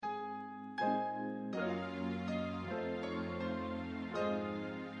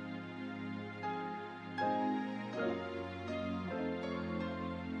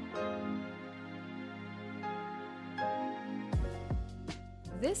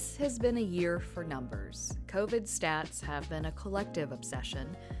This has been a year for numbers. COVID stats have been a collective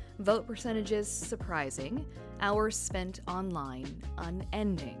obsession. Vote percentages surprising. Hours spent online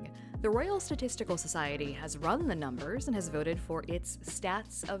unending. The Royal Statistical Society has run the numbers and has voted for its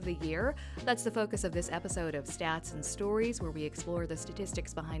Stats of the Year. That's the focus of this episode of Stats and Stories, where we explore the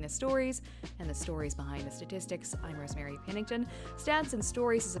statistics behind the stories and the stories behind the statistics. I'm Rosemary Pennington. Stats and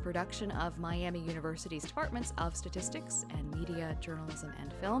Stories is a production of Miami University's Departments of Statistics and Media, Journalism,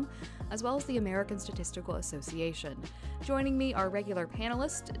 and Film, as well as the American Statistical Association. Joining me are regular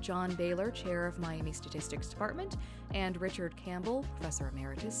panelists John Baylor, Chair of Miami Statistics Department, and Richard Campbell, Professor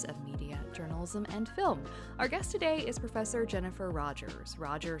Emeritus of Media, Journalism, and Film. Our guest today is Professor Jennifer Rogers.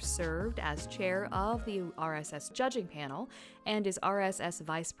 Rogers served as chair of the RSS judging panel and is RSS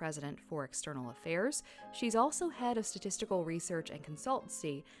Vice President for External Affairs. She's also head of Statistical Research and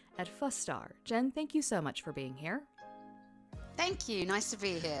Consultancy at PHASTAR. Jen, thank you so much for being here. Thank you. Nice to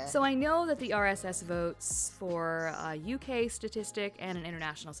be here. So I know that the RSS votes for a UK statistic and an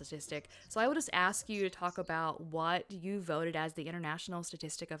international statistic. So I will just ask you to talk about what you voted as the international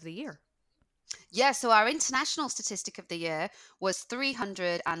statistic of the year. Yeah, so our international statistic of the year was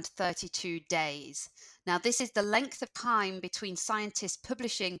 332 days. Now, this is the length of time between scientists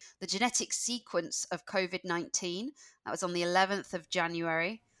publishing the genetic sequence of COVID-19. That was on the 11th of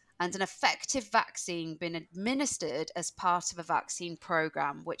January. And an effective vaccine being administered as part of a vaccine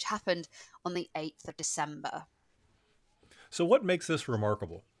program, which happened on the 8th of December. So what makes this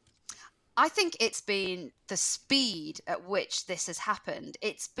remarkable? I think it's been the speed at which this has happened.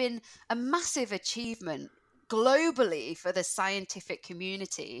 It's been a massive achievement globally for the scientific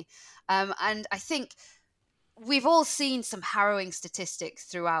community. And I think we've all seen some harrowing statistics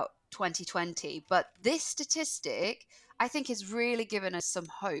throughout 2020, but this statistic, I think, has really given us some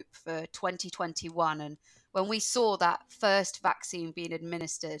hope for 2021. And when we saw that first vaccine being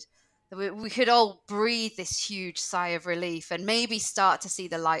administered, we could all breathe this huge sigh of relief and maybe start to see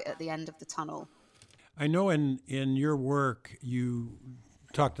the light at the end of the tunnel. I know in your work, you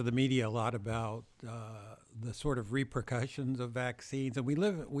talk to the media a lot about the sort of repercussions of vaccines. And we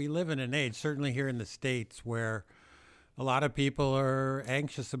live in an age, certainly here in the States, where a lot of people are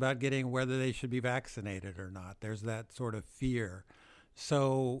anxious about getting whether they should be vaccinated or not. There's that sort of fear.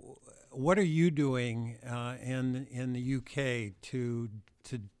 So what are you doing in the UK to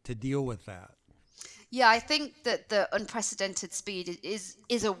deal with that? Yeah, I think that the unprecedented speed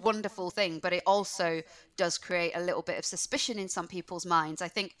is a wonderful thing, but it also does create a little bit of suspicion in some people's minds. I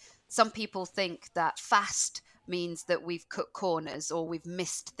think some people think that fast means that we've cut corners or we've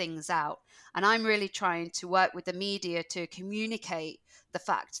missed things out. And I'm really trying to work with the media to communicate the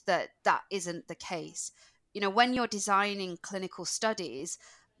fact that that isn't the case. You know, when you're designing clinical studies,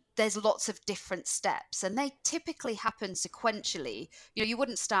 there's lots of different steps and they typically happen sequentially. You know, you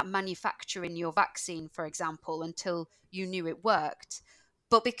wouldn't start manufacturing your vaccine, for example, until you knew it worked.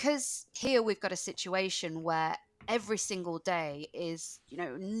 But because here we've got a situation where every single day is, you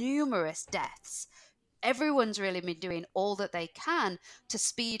know, numerous deaths, everyone's really been doing all that they can to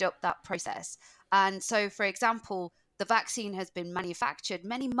speed up that process. And so, for example, the vaccine has been manufactured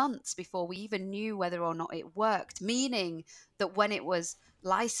many months before we even knew whether or not it worked, meaning that when it was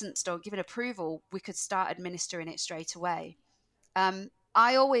licensed or given approval, we could start administering it straight away.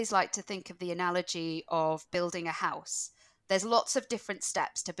 I always like to think of the analogy of building a house. There's lots of different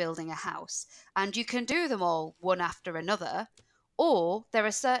steps to building a house, and you can do them all one after another, or there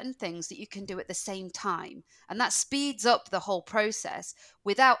are certain things that you can do at the same time, and that speeds up the whole process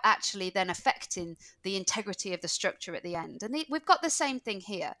without actually then affecting the integrity of the structure at the end. And we've got the same thing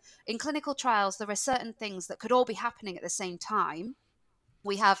here. In clinical trials, there are certain things that could all be happening at the same time.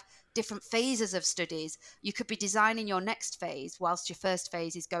 We have different phases of studies. You could be designing your next phase whilst your first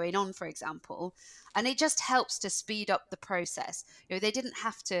phase is going on, for example, and it just helps to speed up the process. You know, they didn't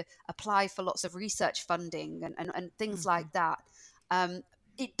have to apply for lots of research funding and things like that.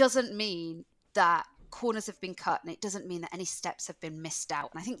 It doesn't mean that corners have been cut, and it doesn't mean that any steps have been missed out.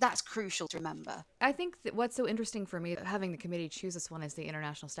 And I think that's crucial to remember. I think that what's so interesting for me, having the committee choose this one as the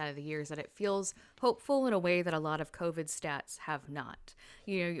International Stat of the Year, is that it feels hopeful in a way that a lot of COVID stats have not.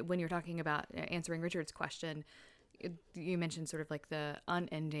 You know, when you're talking about answering Richard's question, you mentioned sort of like the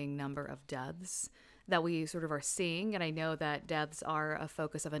unending number of deaths that we sort of are seeing. And I know that deaths are a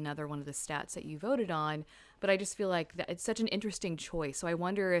focus of another one of the stats that you voted on, but I just feel like that it's such an interesting choice. So I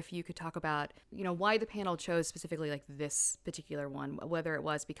wonder if you could talk about, you know, why the panel chose specifically like this particular one, whether it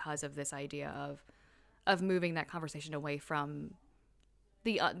was because of this idea of moving that conversation away from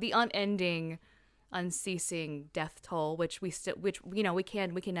the unending, unceasing death toll, which we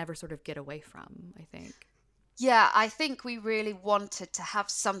can never sort of get away from, I think. Yeah, I think we really wanted to have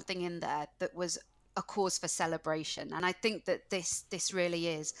something in there that was a cause for celebration. And I think that this really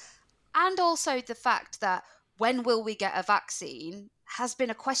is. And also the fact that when will we get a vaccine has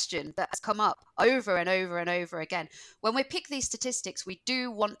been a question that has come up over and over and over again. When we pick these statistics, we do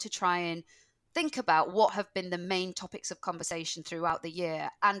want to try and think about what have been the main topics of conversation throughout the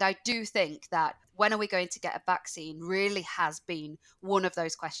year. And I do think that when are we going to get a vaccine really has been one of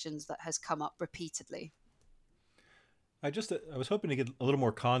those questions that has come up repeatedly. I was hoping to get a little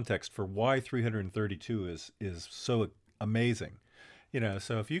more context for why 332 is so amazing.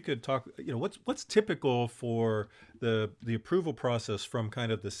 So if you could talk, what's typical for the approval process from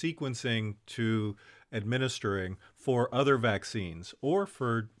kind of the sequencing to administering for other vaccines or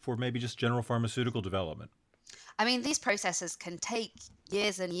for maybe just general pharmaceutical development? I mean, these processes can take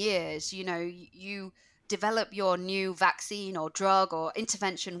years and years. You develop your new vaccine or drug or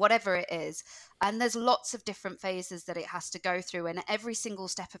intervention, whatever it is, and there's lots of different phases that it has to go through. And every single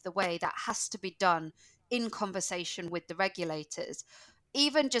step of the way, that has to be done in conversation with the regulators.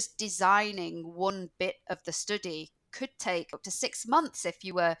 Even just designing one bit of the study could take up to 6 months if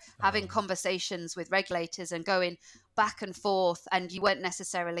you were having conversations with regulators and going back and forth and you weren't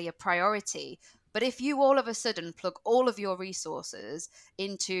necessarily a priority. But if you all of a sudden plug all of your resources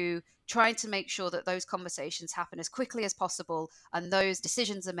into trying to make sure that those conversations happen as quickly as possible and those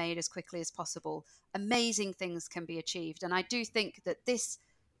decisions are made as quickly as possible, amazing things can be achieved. And I do think that this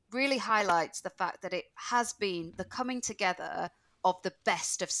really highlights the fact that it has been the coming together of the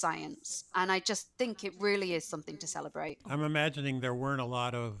best of science. And I just think it really is something to celebrate. I'm imagining there weren't a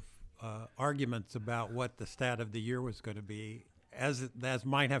lot of arguments about what the stat of the year was going to be, as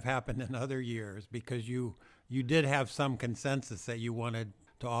might have happened in other years, because you did have some consensus that you wanted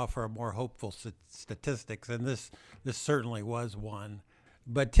to offer a more hopeful statistics, and this certainly was one.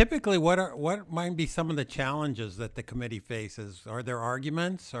 But typically, what might be some of the challenges that the committee faces? Are there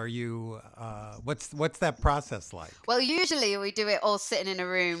arguments? Are you what's that process like? Well, usually we do it all sitting in a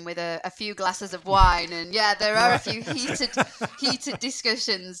room with a few glasses of wine, and yeah, there are a few heated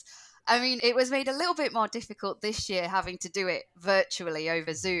discussions. I mean, it was made a little bit more difficult this year having to do it virtually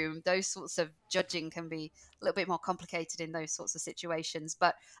over Zoom. Those sorts of judging can be a little bit more complicated in those sorts of situations.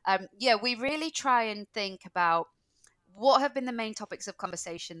 But yeah, we really try and think about what have been the main topics of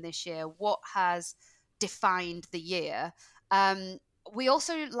conversation this year, what has defined the year. We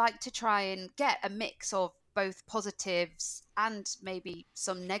also like to try and get a mix of both positives and maybe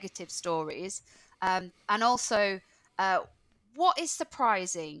some negative stories. And also, what is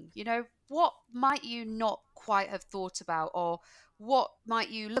surprising? What might you not quite have thought about, or what might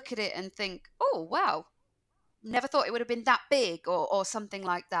you look at it and think, oh, wow, never thought it would have been that big, or something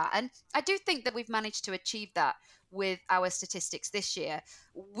like that. And I do think that we've managed to achieve that with our statistics this year.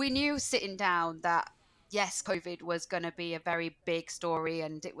 We knew sitting down that, yes, COVID was going to be a very big story,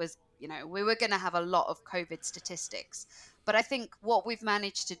 and it was, we were going to have a lot of COVID statistics. But I think what we've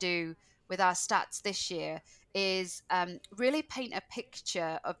managed to do with our stats this year is really paint a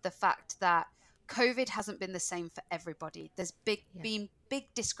picture of the fact that COVID hasn't been the same for everybody. There's been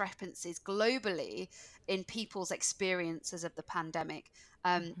big discrepancies globally in people's experiences of the pandemic.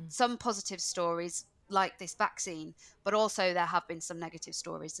 Some positive stories like this vaccine, but also there have been some negative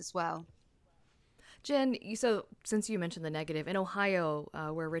stories as well. Jen, so since you mentioned the negative, in Ohio,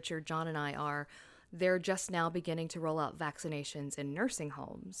 where Richard, John, and I are, they're just now beginning to roll out vaccinations in nursing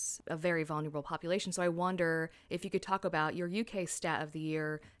homes, a very vulnerable population. So I wonder if you could talk about your UK stat of the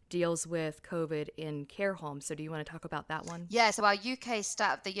year deals with COVID in care homes. So do you want to talk about that one? Yeah, so our UK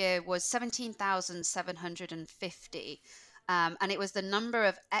stat of the year was 17,750. And it was the number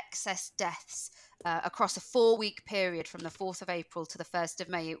of excess deaths across a 4-week period from the 4th of April to the 1st of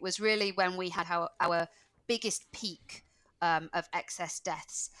May. It was really when we had our biggest peak of excess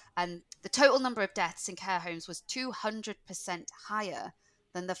deaths. And the total number of deaths in care homes was 200% higher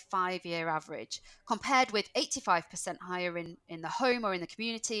than the 5-year average, compared with 85% higher in the home or in the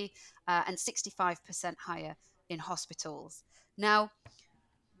community, and 65% higher in hospitals. Now,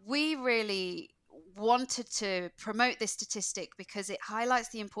 we really wanted to promote this statistic because it highlights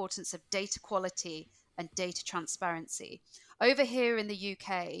the importance of data quality and data transparency. Over here in the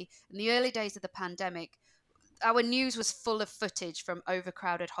UK, in the early days of the pandemic, our news was full of footage from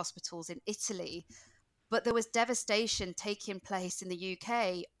overcrowded hospitals in Italy, but there was devastation taking place in the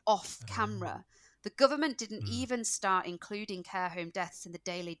UK off camera. The government didn't even start including care home deaths in the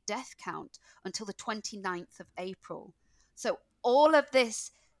daily death count until the 29th of April. So all of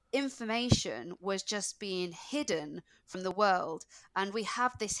this information was just being hidden from the world. And we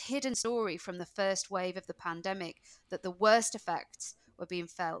have this hidden story from the first wave of the pandemic that the worst effects were being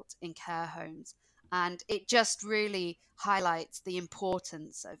felt in care homes. And it just really highlights the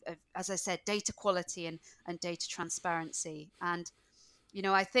importance of, as I said, data quality and data transparency. And,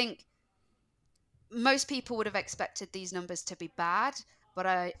 I think most people would have expected these numbers to be bad, but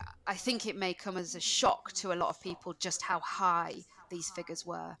I think it may come as a shock to a lot of people just how high these figures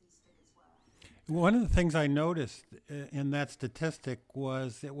were. One of the things I noticed in that statistic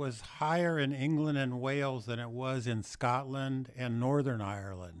was it was higher in England and Wales than it was in Scotland and Northern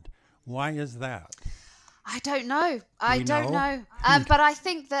Ireland. Why is that? I don't know. I don't know. But I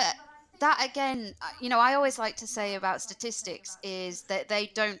think that again, I always like to say about statistics is that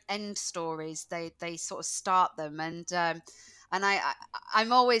they don't end stories. They sort of start them. And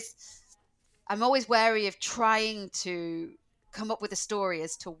I'm always wary of trying to come up with a story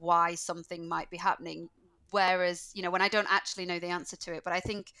as to why something might be happening. Whereas, when I don't actually know the answer to it, but I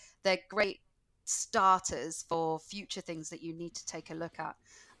think they're great starters for future things that you need to take a look at.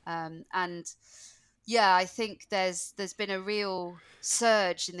 And yeah, I think there's been a real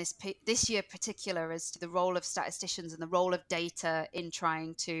surge in this year particular as to the role of statisticians and the role of data in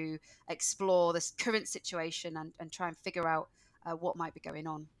trying to explore this current situation and try and figure out what might be going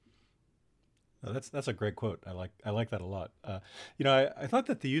on. Oh, that's a great quote. I like that a lot. I thought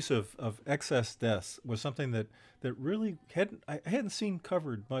that the use of excess deaths was something that really I hadn't seen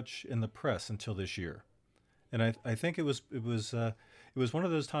covered much in the press until this year, and I think it was one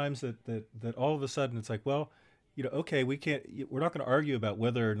of those times that all of a sudden it's like, well, okay, we're not going to argue about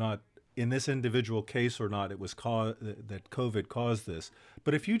whether or not in this individual case or not it was that COVID caused this,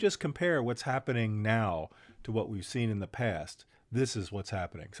 but if you just compare what's happening now to what we've seen in the past, this is what's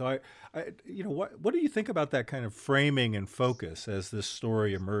happening. So what do you think about that kind of framing and focus as this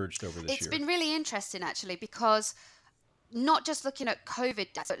story emerged over this year? It's been really interesting, actually, because not just looking at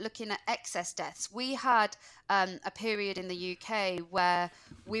COVID deaths, but looking at excess deaths. We had a period in the UK where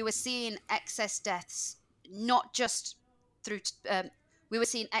we were seeing excess deaths not just through we were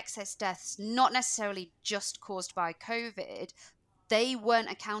seeing excess deaths not necessarily just caused by COVID. They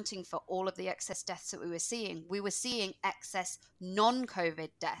weren't accounting for all of the excess deaths that we were seeing. We were seeing excess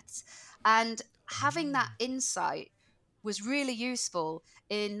non-COVID deaths. And having that insight was really useful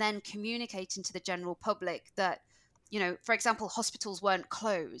in then communicating to the general public that, for example, hospitals weren't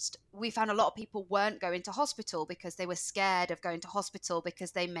closed. We found a lot of people weren't going to hospital because they were scared of going to hospital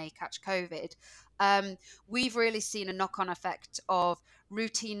because they may catch COVID. We've really seen a knock-on effect of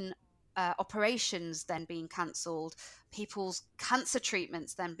routine operations then being cancelled, people's cancer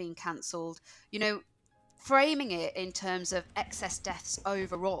treatments then being cancelled. Framing it in terms of excess deaths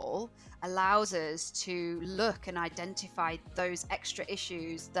overall allows us to look and identify those extra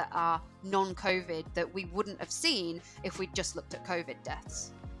issues that are non-COVID that we wouldn't have seen if we'd just looked at COVID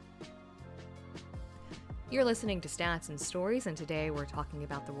deaths. You're listening to Stats and Stories, and today we're talking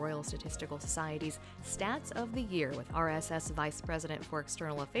about the Royal Statistical Society's Stats of the Year with RSS Vice President for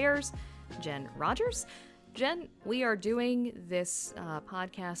External Affairs, Jen Rogers. Jen, we are doing this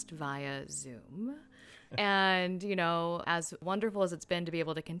podcast via Zoom. And, as wonderful as it's been to be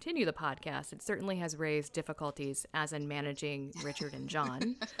able to continue the podcast, it certainly has raised difficulties, as in managing Richard and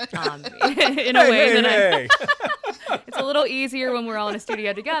John, in a way that it's a little easier when we're all in a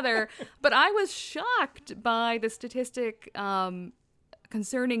studio together. But I was shocked by the statistic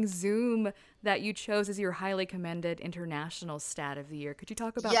concerning Zoom that you chose as your highly commended international stat of the year. Could you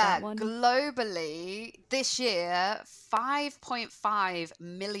talk about that one? Yeah, globally, this year, 5.5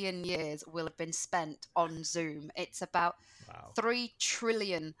 million years will have been spent on Zoom. It's about 3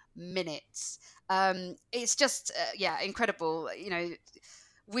 trillion minutes. It's just, incredible.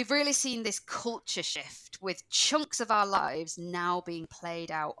 We've really seen this culture shift with chunks of our lives now being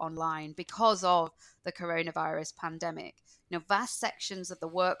played out online because of the coronavirus pandemic. Vast sections of the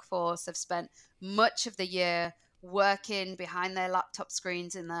workforce have spent much of the year working behind their laptop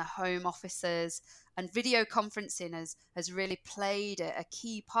screens in their home offices, and video conferencing has really played a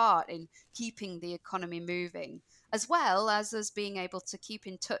key part in keeping the economy moving, as well as us being able to keep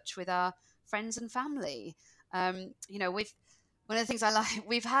in touch with our friends and family. One of the things I like,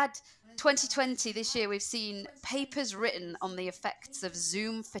 we've had 2020 this year, we've seen papers written on the effects of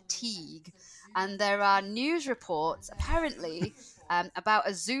Zoom fatigue. And there are news reports, apparently, about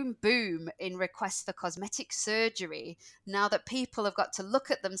a Zoom boom in requests for cosmetic surgery now that people have got to look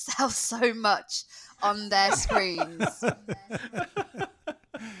at themselves so much on their screens.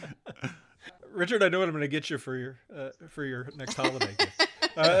 Richard, I know what I'm going to get you for your next holiday gift.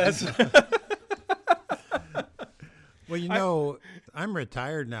 Well, I'm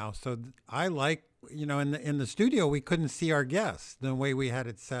retired now, so I like, in the studio we couldn't see our guests the way we had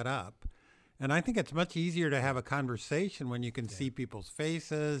it set up. And I think it's much easier to have a conversation when you can see people's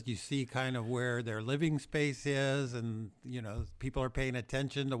faces, you see kind of where their living space is, and, people are paying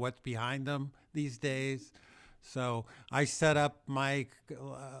attention to what's behind them these days. So I set up my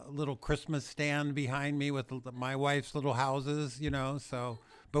little Christmas stand behind me with my wife's little houses,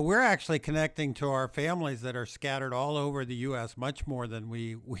 But we're actually connecting to our families that are scattered all over the U.S. much more than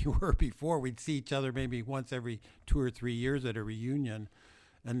we were before. We'd see each other maybe once every 2 or 3 years at a reunion.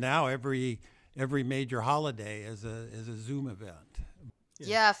 And now every major holiday is a Zoom event.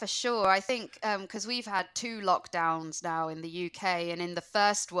 Yeah, for sure. I think because we've had 2 lockdowns now in the UK, and in the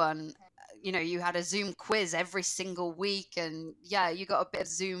first one, you had a Zoom quiz every single week, and you got a bit of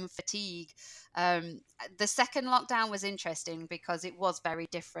Zoom fatigue. The second lockdown was interesting because it was very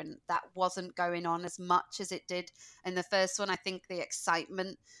different. That wasn't going on as much as it did in the first one. I think the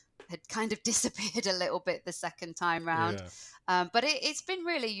excitement had kind of disappeared a little bit the second time round. But it's been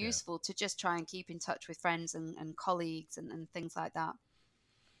really useful to just try and keep in touch with friends and colleagues and things like that.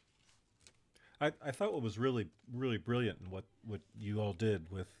 I thought what was really, really brilliant and what you all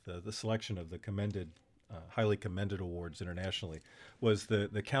did with the selection of the highly commended awards internationally was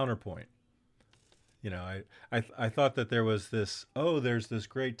the counterpoint. I thought that there was there's this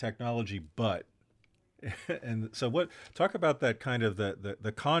great technology, but, and so talk about that kind of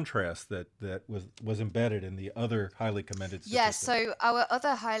the contrast that was embedded in the other highly commended statistic. Yeah, so our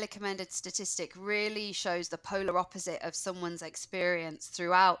other highly commended statistic really shows the polar opposite of someone's experience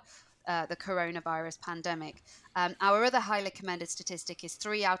throughout the coronavirus pandemic. Our other highly commended statistic is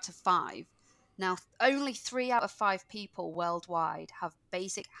 3 out of 5. Now, only 3 out of 5 people worldwide have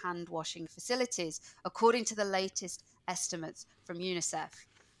basic hand washing facilities, according to the latest estimates from UNICEF.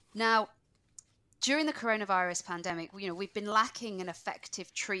 Now, during the coronavirus pandemic, we've been lacking an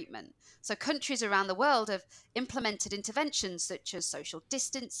effective treatment. So countries around the world have implemented interventions such as social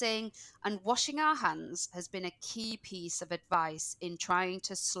distancing, and washing our hands has been a key piece of advice in trying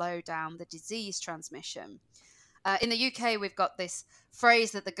to slow down the disease transmission. In the UK, we've got this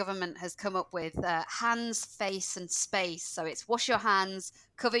phrase that the government has come up with, hands, face and space. So it's wash your hands,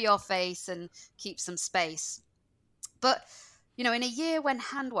 cover your face and keep some space. But in a year when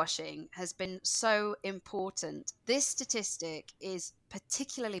hand washing has been so important, this statistic is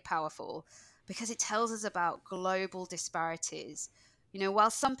particularly powerful because it tells us about global disparities. While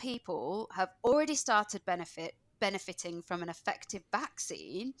some people have already started benefiting from an effective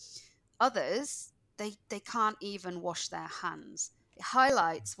vaccine, others, they can't even wash their hands. It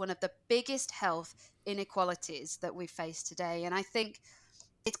highlights one of the biggest health inequalities that we face today. And I think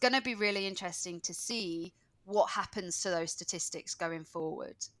it's going to be really interesting to see what happens to those statistics going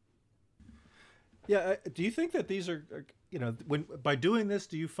forward. Yeah, do you think that these are, when by doing this,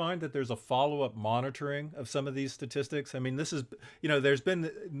 do you find that there's a follow-up monitoring of some of these statistics? I mean, this is, you've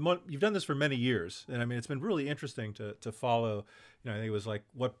done this for many years, and I mean, it's been really interesting to follow. I think it was like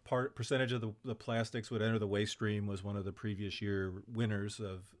what percentage of the plastics would enter the waste stream was one of the previous year winners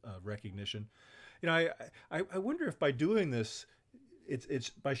of recognition. I wonder if by doing this, it's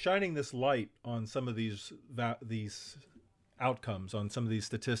by shining this light on some of these outcomes, on some of these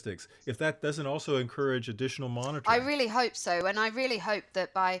statistics, if that doesn't also encourage additional monitoring. I really hope so. And I really hope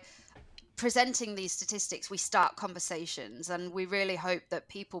that by presenting these statistics, we start conversations, and we really hope that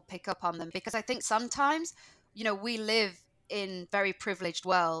people pick up on them, because I think sometimes, we live in very privileged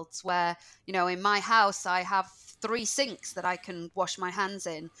worlds where, in my house, I have 3 sinks that I can wash my hands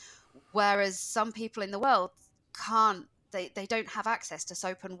in, whereas some people in the world can't. They don't have access to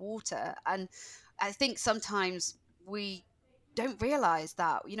soap and water. And I think sometimes we don't realize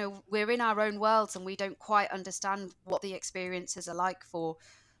that, we're in our own worlds and we don't quite understand what the experiences are like for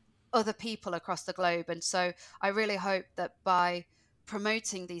other people across the globe. And so I really hope that by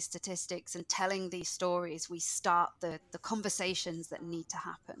promoting these statistics and telling these stories, we start the conversations that need to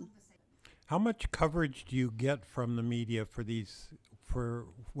happen. How much coverage do you get from the media for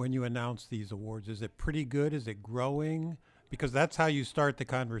when you announce these awards? Is it pretty good? Is it growing? Because that's how you start the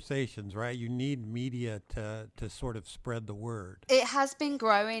conversations, right? You need media to sort of spread the word. It has been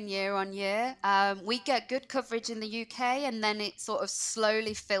growing year on year. We get good coverage in the UK, and then it sort of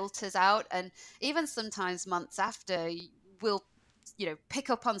slowly filters out. And even sometimes months after, we'll pick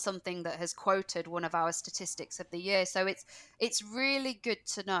up on something that has quoted one of our statistics of the year. So it's really good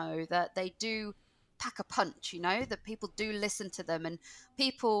to know that they do pack a punch, that people do listen to them, and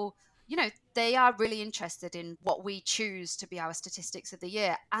people, they are really interested in what we choose to be our statistics of the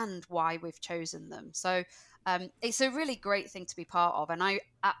year and why we've chosen them. So it's a really great thing to be part of, and I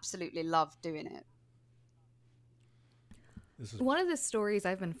absolutely love doing it. One of the stories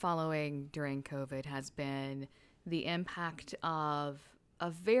I've been following during COVID has been the impact of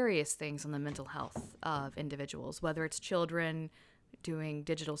of various things on the mental health of individuals, whether it's children doing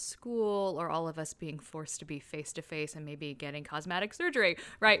digital school or all of us being forced to be face-to-face and maybe getting cosmetic surgery,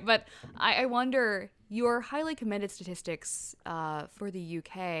 right? But I wonder, your highly commended statistics for the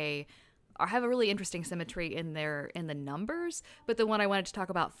UK have a really interesting symmetry in the numbers, but the one I wanted to talk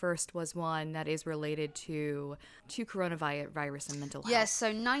about first was one that is related to coronavirus and mental health. Yes,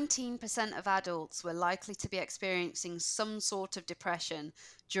 so 19% of adults were likely to be experiencing some sort of depression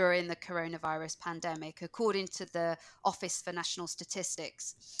during the coronavirus pandemic, according to the Office for National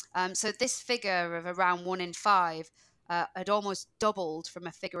Statistics. So this figure of around 1 in 5 had almost doubled from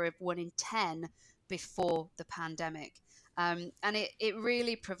a figure of 1 in 10 before the pandemic. And it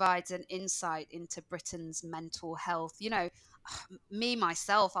really provides an insight into Britain's mental health. You know, me,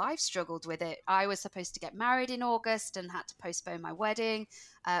 myself, I've struggled with it. I was supposed to get married in August and had to postpone my wedding.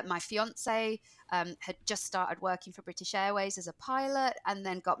 My fiance had just started working for British Airways as a pilot and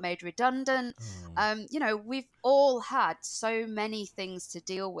then got made redundant. You know, we've all had so many things to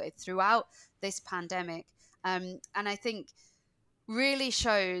deal with throughout this pandemic. And I think really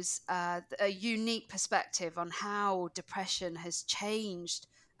shows a unique perspective on how depression has changed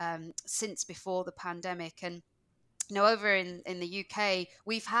since before the pandemic. And you know, over in the UK,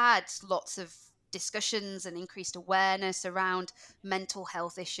 we've had lots of discussions and increased awareness around mental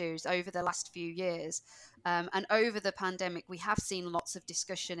health issues over the last few years. And over the pandemic, we have seen lots of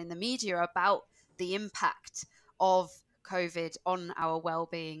discussion in the media about the impact of COVID on our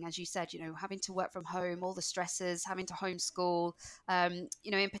well-being. As you said, you know, having to work from home, all the stresses, having to homeschool.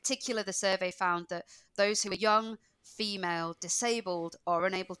 You know, in particular, the survey found that those who are young, female, disabled, or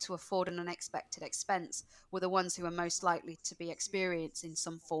unable to afford an unexpected expense were the ones who are most likely to be experiencing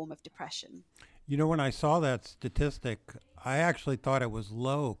some form of depression. You know, when I saw that statistic, I actually thought it was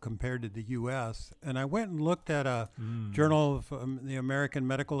low compared to the U.S. And I went and looked at a journal of the American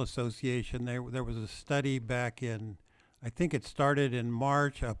Medical Association. There was a study back in, I think it started in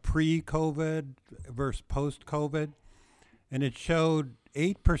March, pre-COVID versus post-COVID. And it showed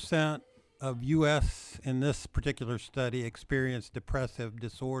 8% of U.S. in this particular study experienced depressive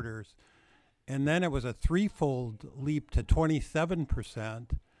disorders. And then it was a threefold leap to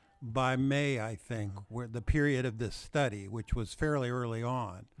 27% by May, I think, where the period of this study, which was fairly early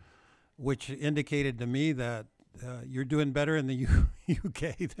on, which indicated to me that you're doing better in the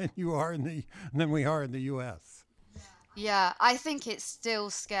UK than we are in the US. Yeah, I think it's still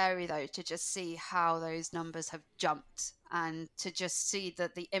scary though to just see how those numbers have jumped and to just see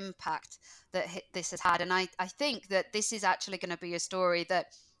that the impact that this has had. And I think that this is actually going to be a story that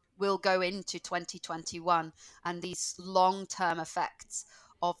will go into 2021, and these long-term effects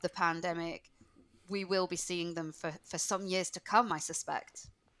of the pandemic, we will be seeing them for some years to come, I suspect.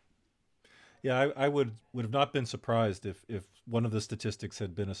 Yeah, I would have not been surprised if one of the statistics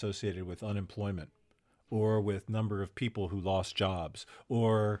had been associated with unemployment or with number of people who lost jobs,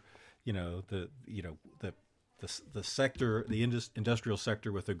 or the sector, the industrial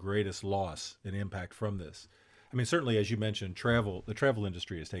sector with the greatest loss and impact from this. I mean, certainly, as you mentioned, the travel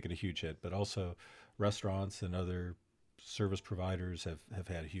industry has taken a huge hit, but also restaurants and other service providers have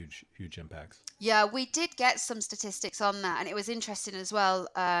had huge impacts. Yeah, we did get some statistics on that, and it was interesting as well,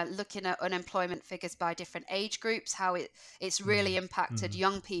 looking at unemployment figures by different age groups, how it's really impacted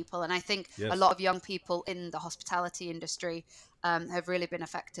young people. And I think a lot of young people in the hospitality industry have really been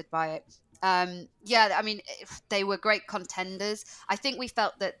affected by it. Yeah, I mean, they were great contenders. I think we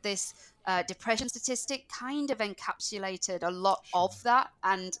felt that this depression statistic kind of encapsulated a lot of that.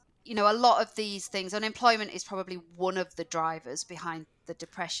 And you know, a lot of these things, unemployment is probably one of the drivers behind the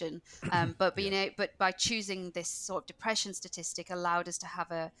depression. But by choosing this sort of depression statistic allowed us to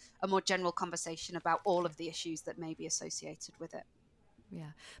have a more general conversation about all of the issues that may be associated with it.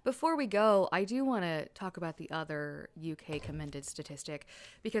 Yeah. Before we go, I do want to talk about the other UK commended statistic,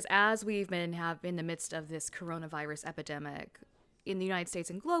 because as we've been in the midst of this coronavirus epidemic in the United States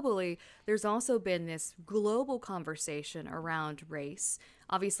and globally, there's also been this global conversation around race,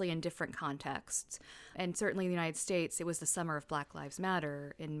 obviously in different contexts. And certainly in the United States, it was the summer of Black Lives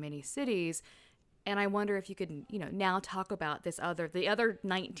Matter in many cities. And I wonder if you could, now talk about the other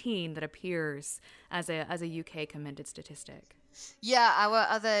 19 that appears as a UK commended statistic. Yeah, our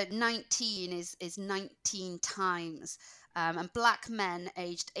other 19 is 19 times. And black men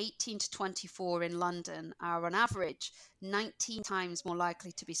aged 18 to 24 in London are on average 19 times more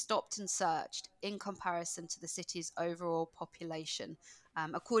likely to be stopped and searched in comparison to the city's overall population,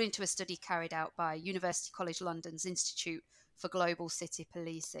 according to a study carried out by University College London's Institute for Global City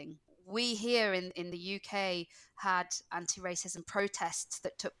Policing. We here in the UK had anti-racism protests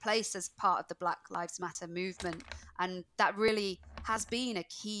that took place as part of the Black Lives Matter movement, and that really has been a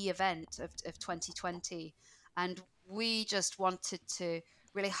key event of 2020. And we just wanted to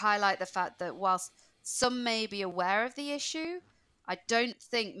really highlight the fact that whilst some may be aware of the issue, I don't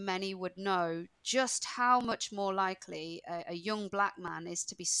think many would know just how much more likely a young black man is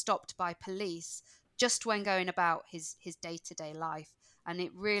to be stopped by police just when going about his day-to-day life. And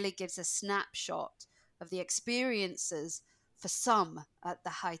it really gives a snapshot of the experiences for some at the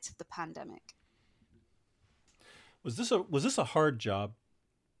height of the pandemic. Was this a hard job?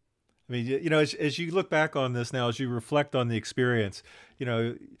 I mean, as you look back on this now, as you reflect on the experience,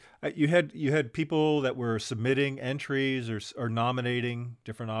 you had people that were submitting entries or nominating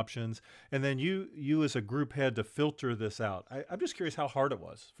different options, and then you as a group had to filter this out. I'm just curious how hard it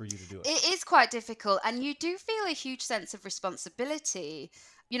was for you to do it. It is quite difficult, and you do feel a huge sense of responsibility.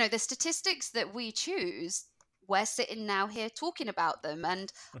 The statistics that we choose, we're sitting now here talking about them,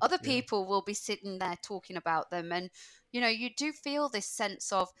 and other people will be sitting there talking about them. And, you do feel this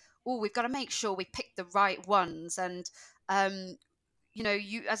sense of, oh, we've got to make sure we pick the right ones. And,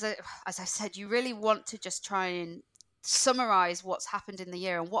 you, as I said, you really want to just try and summarize what's happened in the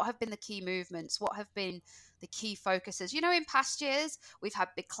year and what have been the key movements, what have been the key focuses. In past years, we've had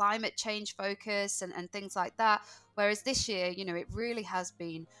big climate change focus and things like that. Whereas this year, it really has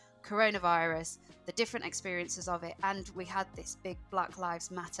been coronavirus, the different experiences of it, and we had this big Black Lives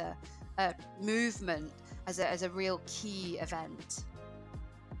Matter movement as a real key event.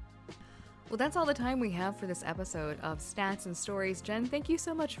 Well, that's all the time we have for this episode of Stats and Stories. Jen, thank you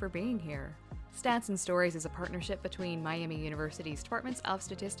so much for being here. Stats and Stories is a partnership between Miami University's Departments of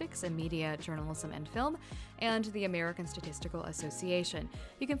Statistics and Media, Journalism, and Film and the American Statistical Association.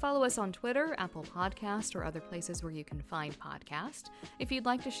 You can follow us on Twitter, Apple Podcast, or other places where you can find podcasts. If you'd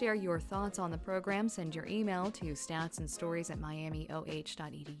like to share your thoughts on the program, send your email to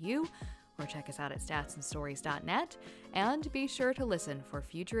statsandstories@miamioh.edu or check us out at statsandstories.net. And be sure to listen for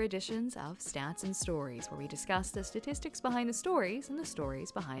future editions of Stats and Stories, where we discuss the statistics behind the stories and the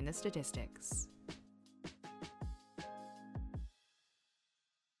stories behind the statistics.